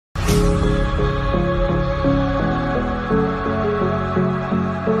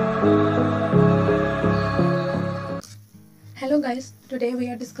Hello guys, today we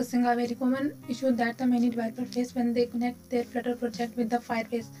are discussing a very common issue that the many developers face when they connect their Flutter project with the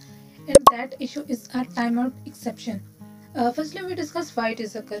Firebase, and that issue is a timeout exception. Firstly, we discuss why it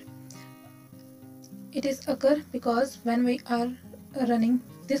is occur. It is occur because when we are running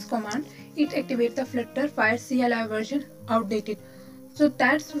this command, it activates the FlutterFire CLI version outdated. So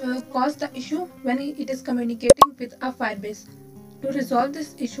that's caused the issue when it is communicating with a Firebase. To resolve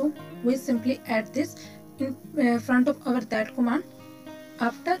this issue, we simply add this in front of our that command.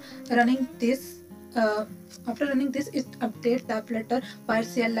 After running this, it updates the FlutterFire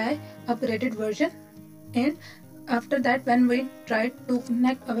CLI upgraded version, and after that, when we try to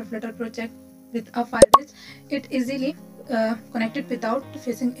connect our Flutter project with a Firebase, it easily connected without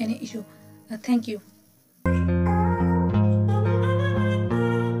facing any issue. Thank you.